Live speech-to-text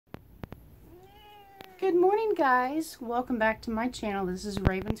Good morning, guys. Welcome back to my channel. This is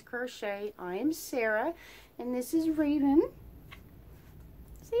Raven's Crochet. I am Sarah, and this is Raven.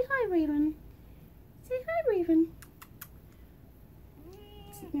 Say hi, Raven. Say hi, Raven.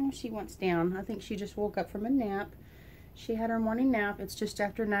 No, she wants down. I think she just woke up from a nap. She had her morning nap. It's just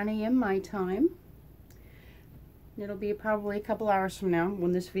after 9 a.m. my time. It'll be probably a couple hours from now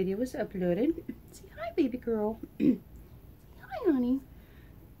when this video is uploaded. Say hi, baby girl. Say hi, honey.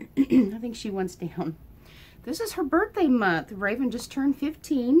 I think she wants down. This is her birthday month. Raven just turned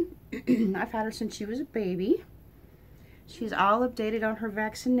 15. I've had her since she was a baby. She's all updated on her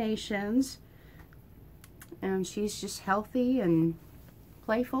vaccinations. And she's just healthy and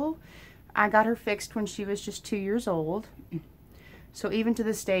playful. I got her fixed when she was just 2 years old. So even to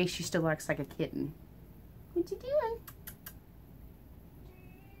this day, she still acts like a kitten. What you doing?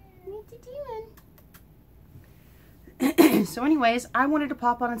 What you doing? So anyways, I wanted to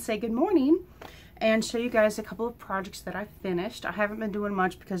pop on and say good morning and show you guys a couple of projects that I finished. I haven't been doing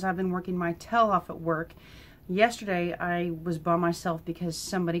much because I've been working my tail off at work. Yesterday, I was by myself because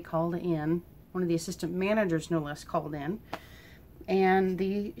somebody called in. One of the assistant managers, no less, called in. And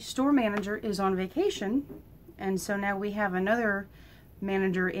the store manager is on vacation. And so now we have another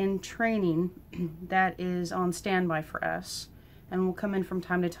manager in training that is on standby for us. And will come in from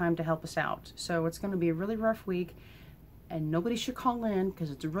time to time to help us out. So it's going to be a really rough week. And nobody should call in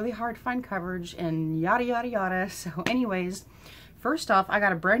because it's really hard to find coverage and yada yada yada. So anyways, first off, I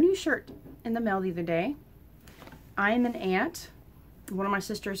got a brand new shirt in the mail the other day. I am an aunt. One of my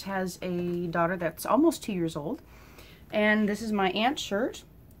sisters has a daughter that's almost 2 years old. And this is my aunt shirt.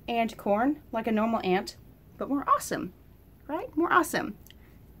 Aunt corn, like a normal aunt, but more awesome, right? More awesome.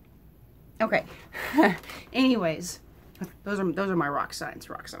 Okay. Anyways, those are my rock signs.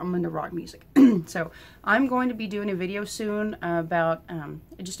 I'm into rock music. So I'm going to be doing a video soon about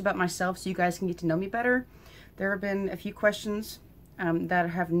just about myself, so you guys can get to know me better. There have been a few questions that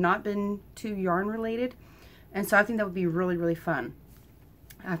have not been too yarn related, and so I think that would be really, really fun.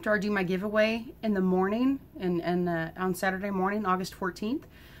 After I do my giveaway in the morning, and on Saturday morning, August 14th,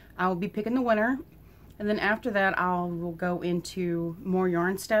 I will be picking the winner. And then after that, we'll go into more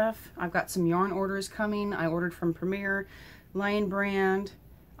yarn stuff. I've got some yarn orders coming. I ordered from Premier, Lion Brand,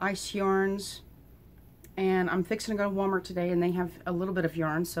 Ice Yarns, and I'm fixing to go to Walmart today, and they have a little bit of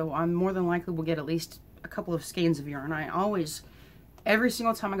yarn, so I'm more than likely will get at least a couple of skeins of yarn. I always, every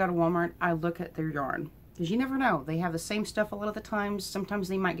single time I go to Walmart, I look at their yarn, because you never know. They have the same stuff a lot of the times. Sometimes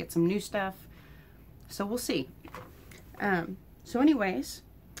they might get some new stuff, so we'll see. So anyways,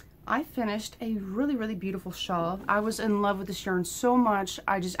 I finished a really, really beautiful shawl. I was in love with this yarn so much,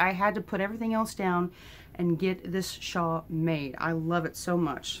 I had to put everything else down and get this shawl made. I love it so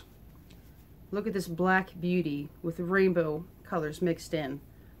much. Look at this black beauty with the rainbow colors mixed in.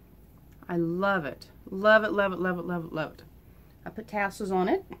 I love it. Love it, love it, love it, love it, love it. I put tassels on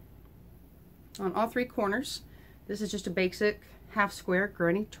it, on all three corners. This is just a basic half square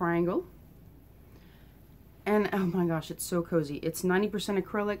granny triangle. And oh my gosh, it's so cozy. It's 90%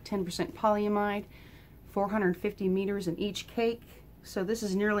 acrylic, 10% polyamide, 450 meters in each cake. So this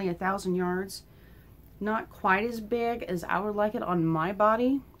is nearly 1,000 yards. Not quite as big as I would like it on my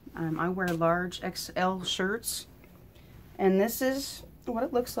body. I wear large XL shirts. And this is what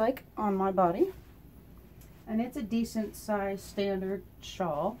it looks like on my body. And it's a decent size standard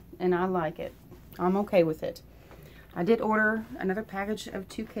shawl, and I like it. I'm okay with it. I did order another package of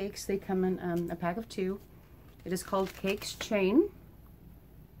 2 cakes. They come in a pack of 2. It is called Cakes Chain.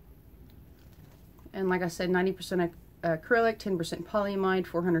 And like I said, 90% acrylic, 10% polyamide,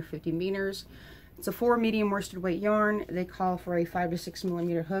 450 meters. It's a 4 medium worsted weight yarn. They call for a 5 to 6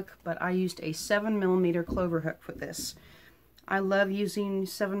 millimeter hook, but I used a 7 millimeter clover hook for this. I love using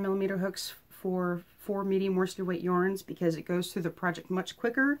 7 millimeter hooks for 4 medium worsted weight yarns because it goes through the project much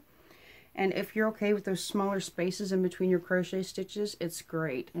quicker. And if you're okay with those smaller spaces in between your crochet stitches, it's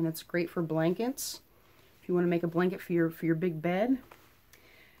great. And it's great for blankets. If you want to make a blanket for your big bed.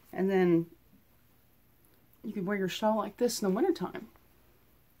 And then you can wear your shawl like this in the wintertime.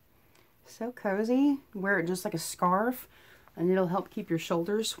 So cozy. Wear it just like a scarf, and it'll help keep your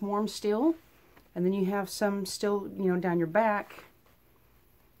shoulders warm still. And then you have some still, you know, down your back.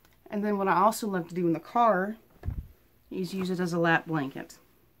 And then what I also love to do in the car is use it as a lap blanket.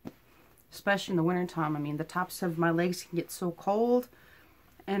 Especially in the wintertime. I mean, the tops of my legs can get so cold.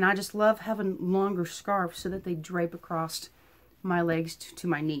 And I just love having longer scarves so that they drape across my legs to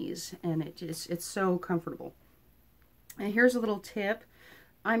my knees. And it's so comfortable. And here's a little tip.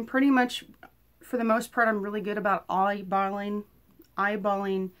 I'm pretty much, for the most part, I'm really good about eyeballing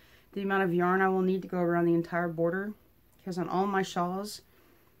the amount of yarn I will need to go around the entire border. Because on all my shawls,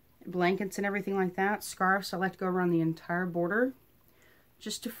 blankets and everything like that, scarves. I like to go around the entire border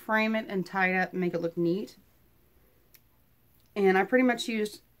just to frame it and tie it up and make it look neat. And I pretty much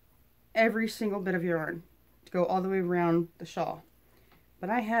used every single bit of yarn to go all the way around the shawl. But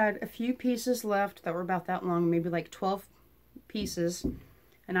I had a few pieces left that were about that long, maybe like 12 pieces,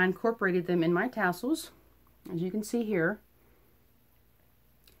 and I incorporated them in my tassels, as you can see here.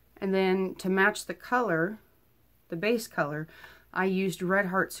 And then to match the color, the base color, I used Red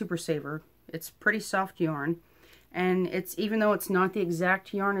Heart Super Saver. It's pretty soft yarn, and it's, even though it's not the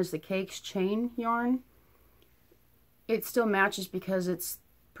exact yarn as the Cakes chain yarn, it still matches because it's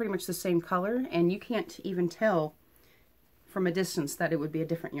pretty much the same color, and you can't even tell from a distance that it would be a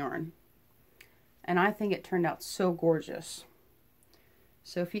different yarn. And I think it turned out so gorgeous.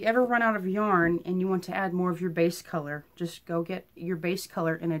 So if you ever run out of yarn and you want to add more of your base color, just go get your base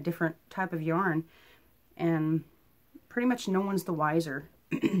color in a different type of yarn, and pretty much no one's the wiser.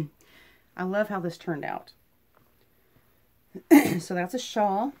 I love how this turned out. So that's a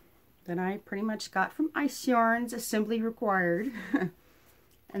shawl that I pretty much got from Ice Yarns, Assembly Required.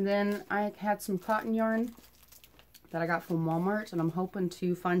 And then I had some cotton yarn that I got from Walmart, and I'm hoping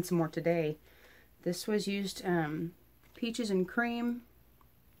to find some more today. This was used Peaches and Cream,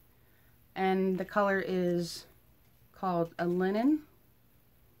 and the color is called a linen.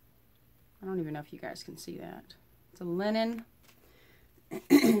 I don't even know if you guys can see that. It's a linen.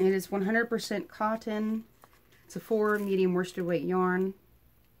 It is 100% cotton. It's a 4 medium worsted weight yarn.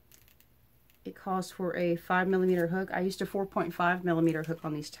 It calls for a 5mm hook. I used a 4.5mm hook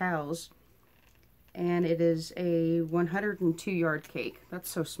on these towels. And it is a 102 yard cake. That's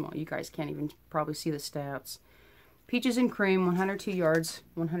so small. You guys can't even probably see the stats. Peaches and Cream, 102 yards,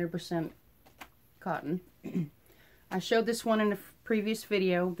 100% cotton. I showed this one in a previous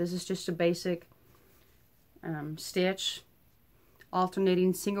video. This is just a basic stitch,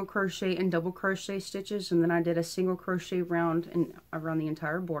 alternating single crochet and double crochet stitches, and then I did a single crochet round around the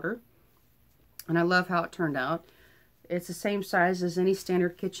entire border. And I love how it turned out. It's the same size as any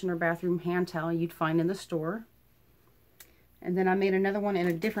standard kitchen or bathroom hand towel you'd find in the store. And then I made another one in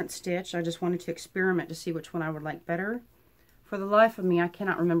a different stitch. I just wanted to experiment to see which one I would like better. For the life of me, I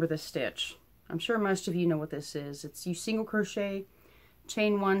cannot remember this stitch. I'm sure most of you know what this is. It's you single crochet,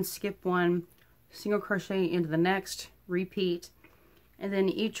 chain one, skip one, single crochet into the next, repeat. And then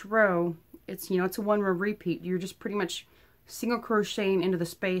each row, it's it's a 1 row repeat. You're just pretty much single crocheting into the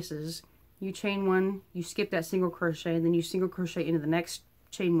spaces. You chain one, you skip that single crochet, and then you single crochet into the next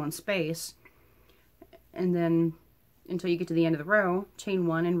chain one space, and then until you get to the end of the row, chain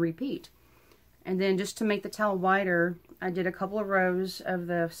one and repeat. And then just to make the towel wider, I did a couple of rows of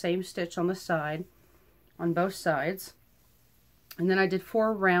the same stitch on the side, on both sides, and then I did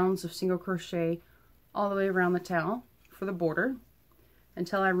 4 rounds of single crochet all the way around the towel for the border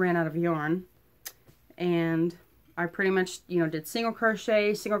until I ran out of yarn. And I pretty much, did single crochet,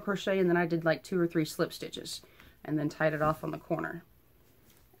 and then I did like 2 or 3 slip stitches and then tied it off on the corner.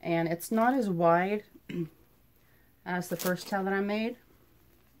 And it's not as wide as the first towel that I made,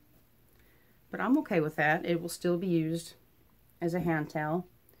 but I'm okay with that. It will still be used as a hand towel.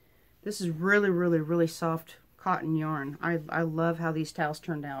 This is really, really, really soft cotton yarn. I love how these towels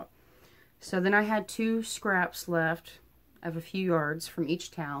turned out. So then I had 2 scraps left of a few yards from each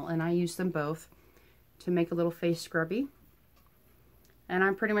towel, and I used them both to make a little face scrubby. And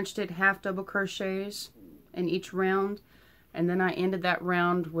I pretty much did half double crochets in each round, and then I ended that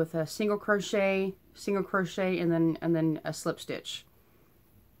round with a single crochet, and then a slip stitch.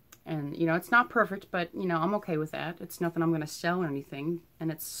 And it's not perfect, but I'm okay with that. It's nothing I'm going to sell or anything,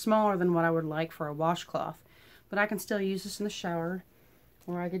 and it's smaller than what I would like for a washcloth, but I can still use this in the shower,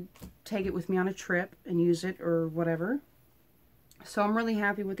 or I could take it with me on a trip and use it or whatever. So I'm really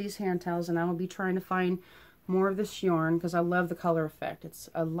happy with these hand towels, and I will be trying to find more of this yarn because I love the color effect. It's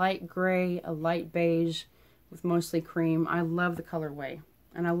a light gray, a light beige with mostly cream. I love the colorway,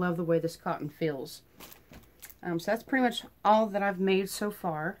 and I love the way this cotton feels. So that's pretty much all that I've made so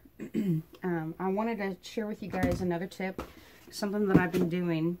far. I wanted to share with you guys another tip, something that I've been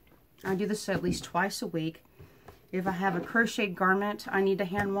doing. I do this at least twice a week. If I have a crocheted garment I need to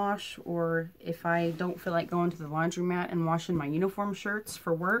hand wash, or if I don't feel like going to the laundromat and washing my uniform shirts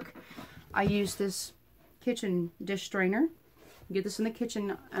for work, I use this kitchen dish strainer. You get this in the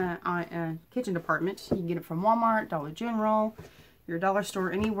kitchen department. You can get it from Walmart, Dollar General, your dollar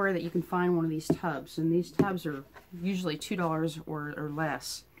store, anywhere that you can find one of these tubs. And these tubs are usually $2 or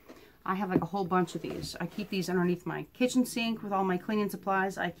less. I have like a whole bunch of these. I keep these underneath my kitchen sink with all my cleaning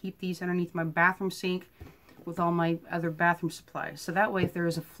supplies. I keep these underneath my bathroom sink with all my other bathroom supplies. So that way, if there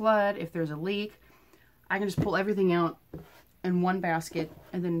is a flood, if there's a leak, I can just pull everything out in one basket,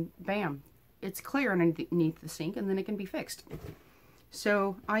 and then bam, it's clear underneath the sink, and then it can be fixed.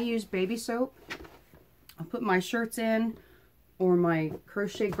 So I use baby soap. I'll put my shirts in or my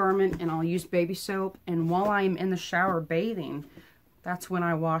crochet garment, and I'll use baby soap, and while I'm in the shower bathing, that's when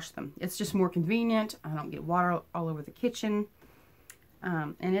I wash them. It's just more convenient. I don't get water all over the kitchen.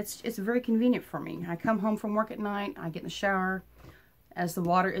 And it's very convenient for me. I come home from work at night, I get in the shower. As the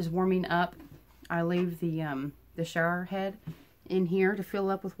water is warming up, I leave the shower head in here to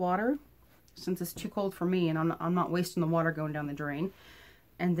fill up with water, since it's too cold for me, and I'm not wasting the water going down the drain.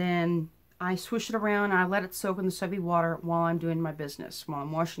 And then I swish it around, and I let it soak in the soapy water while I'm doing my business. While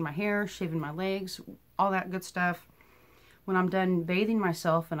I'm washing my hair, shaving my legs, all that good stuff. When I'm done bathing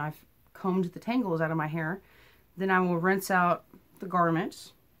myself and I've combed the tangles out of my hair, then I will rinse out the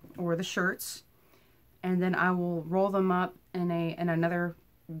garments or the shirts, and then I will roll them up in another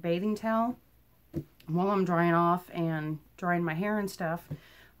bathing towel. While I'm drying off and drying my hair and stuff,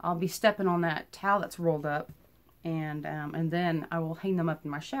 I'll be stepping on that towel that's rolled up, and then I will hang them up in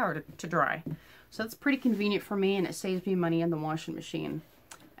my shower to dry. So that's pretty convenient for me, and it saves me money in the washing machine.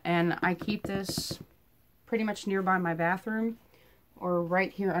 And I keep this pretty much nearby my bathroom, or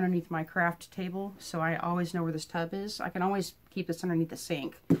right here underneath my craft table, so I always know where this tub is. I can always keep this underneath the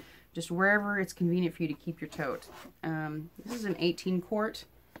sink, just wherever it's convenient for you to keep your tote. This is an 18 quart.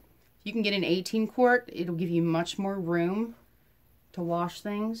 You can get an 18 quart. It'll give you much more room to wash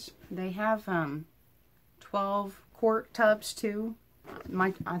things. They have 12 quart tubs too.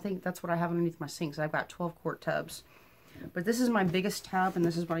 I think that's what I have underneath my sink. So I've got 12 quart tubs. But this is my biggest tub, and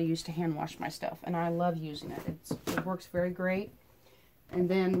this is what I use to hand wash my stuff. And I love using it. It works very great. And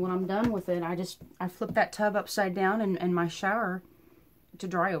then when I'm done with it, I flip that tub upside down in my shower to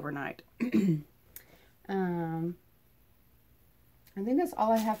dry overnight. I think that's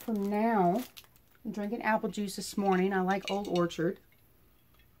all I have for now. I'm drinking apple juice this morning. I like Old Orchard.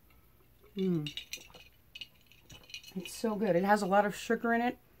 It's so good. It has a lot of sugar in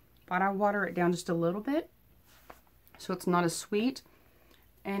it, but I water it down just a little bit so it's not as sweet,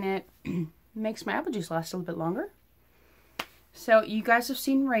 and it makes my apple juice last a little bit longer. So you guys have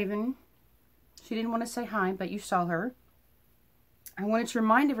seen Raven. She didn't want to say hi, but you saw her. I wanted to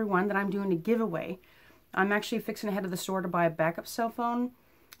remind everyone that I'm doing a giveaway. I'm actually fixing to head to the store to buy a backup cell phone,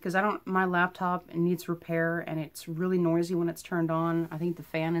 because my laptop needs repair, and it's really noisy when it's turned on. I think the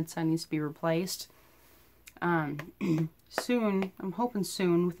fan inside needs to be replaced. Soon, I'm hoping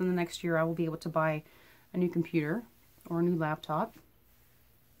soon, within the next year, I will be able to buy a new computer or a new laptop,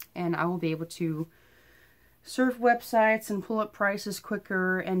 and I will be able to surf websites and pull up prices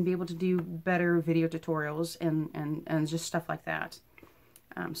quicker and be able to do better video tutorials and just stuff like that.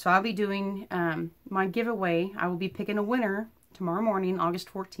 So I'll be doing my giveaway. I will be picking a winner tomorrow morning,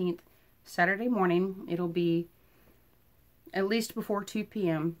 August 14th, Saturday morning. It'll be at least before 2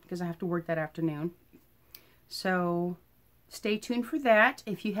 p.m. because I have to work that afternoon. So stay tuned for that.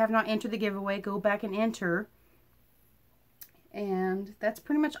 If you have not entered the giveaway, go back and enter. And that's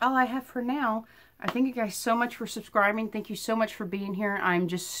pretty much all I have for now. I thank you guys so much for subscribing. Thank you so much for being here. I'm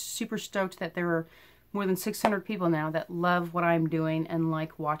just super stoked that there are more than 600 people now that love what I'm doing and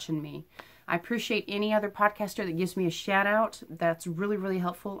like watching me. I appreciate any other podcaster that gives me a shout out. That's really, really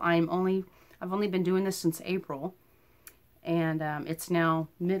helpful. I've only been doing this since April. And it's now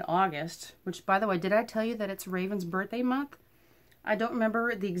mid-August, which, by the way, did I tell you that it's Raven's birthday month? I don't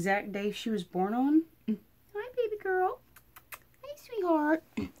remember the exact day she was born on. Hi, baby girl. Hi, sweetheart.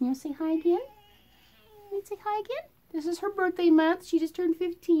 You want to say hi again? You want to say hi again? This is her birthday month. She just turned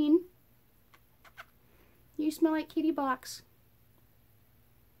 15. You smell like kitty box.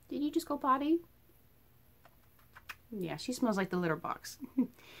 Did you just go potty? Yeah, she smells like the litter box.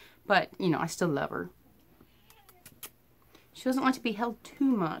 But, you know, I still love her. She doesn't like to be held too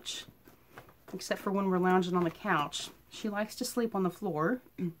much, except for when we're lounging on the couch. She likes to sleep on the floor.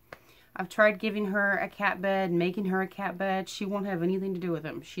 I've tried giving her a cat bed, making her a cat bed. She won't have anything to do with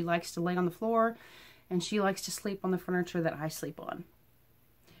him. She likes to lay on the floor, and she likes to sleep on the furniture that I sleep on.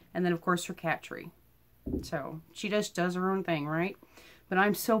 And then, of course, her cat tree. So she just does her own thing, right? But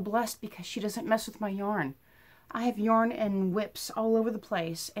I'm so blessed because she doesn't mess with my yarn. I have yarn and whips all over the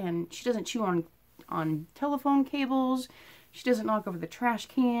place, and she doesn't chew on telephone cables. She doesn't knock over the trash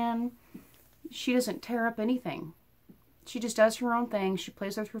can. She doesn't tear up anything. She just does her own thing. She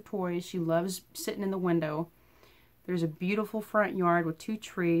plays with her toys. She loves sitting in the window. There's a beautiful front yard with 2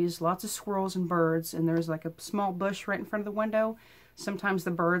 trees, lots of squirrels and birds, and there's like a small bush right in front of the window. Sometimes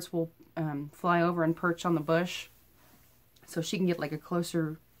the birds will fly over and perch on the bush, so she can get like a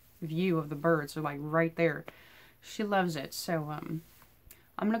closer view of the birds. They're like right there. She loves it. So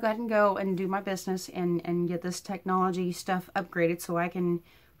I'm going to go ahead and go and do my business and get this technology stuff upgraded so I can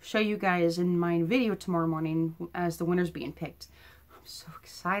show you guys in my video tomorrow morning as the winner's being picked. I'm so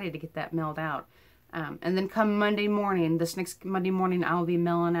excited to get that mailed out. And then come Monday morning, this next Monday morning, I'll be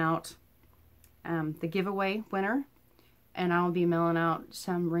mailing out the giveaway winner. And I'll be mailing out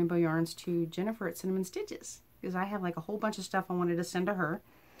some rainbow yarns to Jennifer at Cinnamon Stitches, because I have like a whole bunch of stuff I wanted to send to her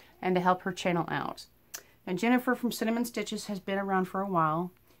and to help her channel out. And Jennifer from Cinnamon Stitches has been around for a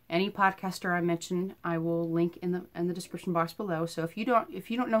while. Any podcaster I mention, I will link in the description box below. So if you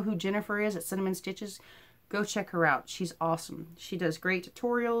don't know who Jennifer is at Cinnamon Stitches, go check her out. She's awesome. She does great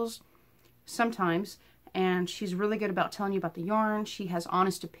tutorials sometimes, and she's really good about telling you about the yarn. She has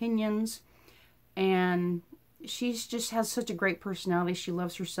honest opinions, and she's just has such a great personality. She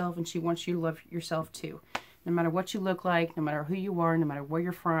loves herself, and she wants you to love yourself too. No matter what you look like, no matter who you are, no matter where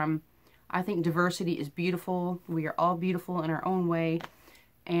you're from. I think diversity is beautiful. We are all beautiful in our own way.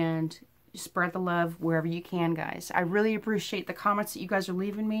 And spread the love wherever you can, guys. I really appreciate the comments that you guys are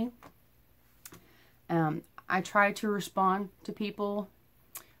leaving me. I try to respond to people.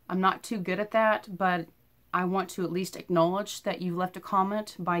 I'm not too good at that, but I want to at least acknowledge that you left a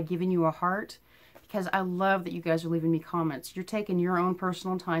comment by giving you a heart, because I love that you guys are leaving me comments. You're taking your own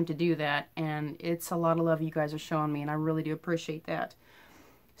personal time to do that, and it's a lot of love you guys are showing me, and I really do appreciate that.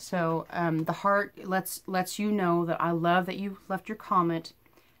 So the heart lets you know that I love that you left your comment,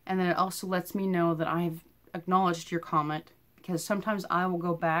 and then it also lets me know that I've acknowledged your comment, because sometimes I will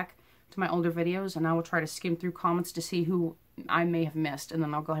go back to my older videos and I will try to skim through comments to see who I may have missed, and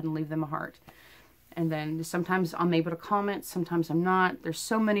then I'll go ahead and leave them a heart. And then sometimes I'm able to comment, sometimes I'm not. There's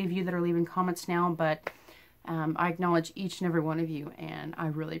so many of you that are leaving comments now, but I acknowledge each and every one of you, and I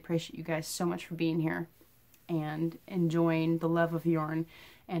really appreciate you guys so much for being here and enjoying the love of yarn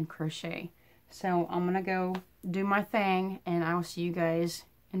and crochet. So I'm going to go do my thing, and I will see you guys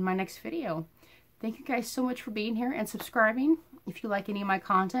in my next video. Thank you guys so much for being here and subscribing. If you like any of my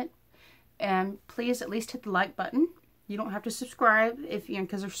content, please at least hit the like button. You don't have to subscribe if you,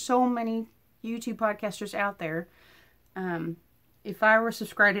 because there's so many YouTube podcasters out there. If I were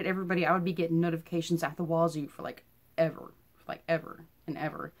subscribed to everybody, I would be getting notifications at the wazoo for like ever and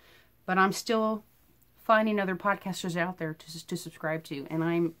ever. But I'm still finding other podcasters out there to subscribe to, and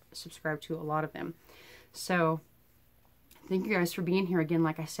I'm subscribed to a lot of them. So thank you guys for being here again,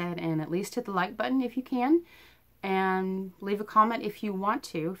 like I said, and at least hit the like button if you can, and leave a comment if you want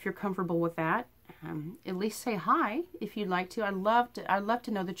to, if you're comfortable with that. At least say hi if you'd like to. I'd love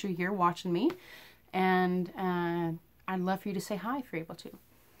to know that you're here watching me, and I'd love for you to say hi if you're able to.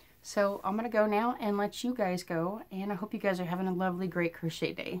 So I'm gonna go now and let you guys go, and I hope you guys are having a lovely, great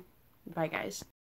crochet day. Bye, guys.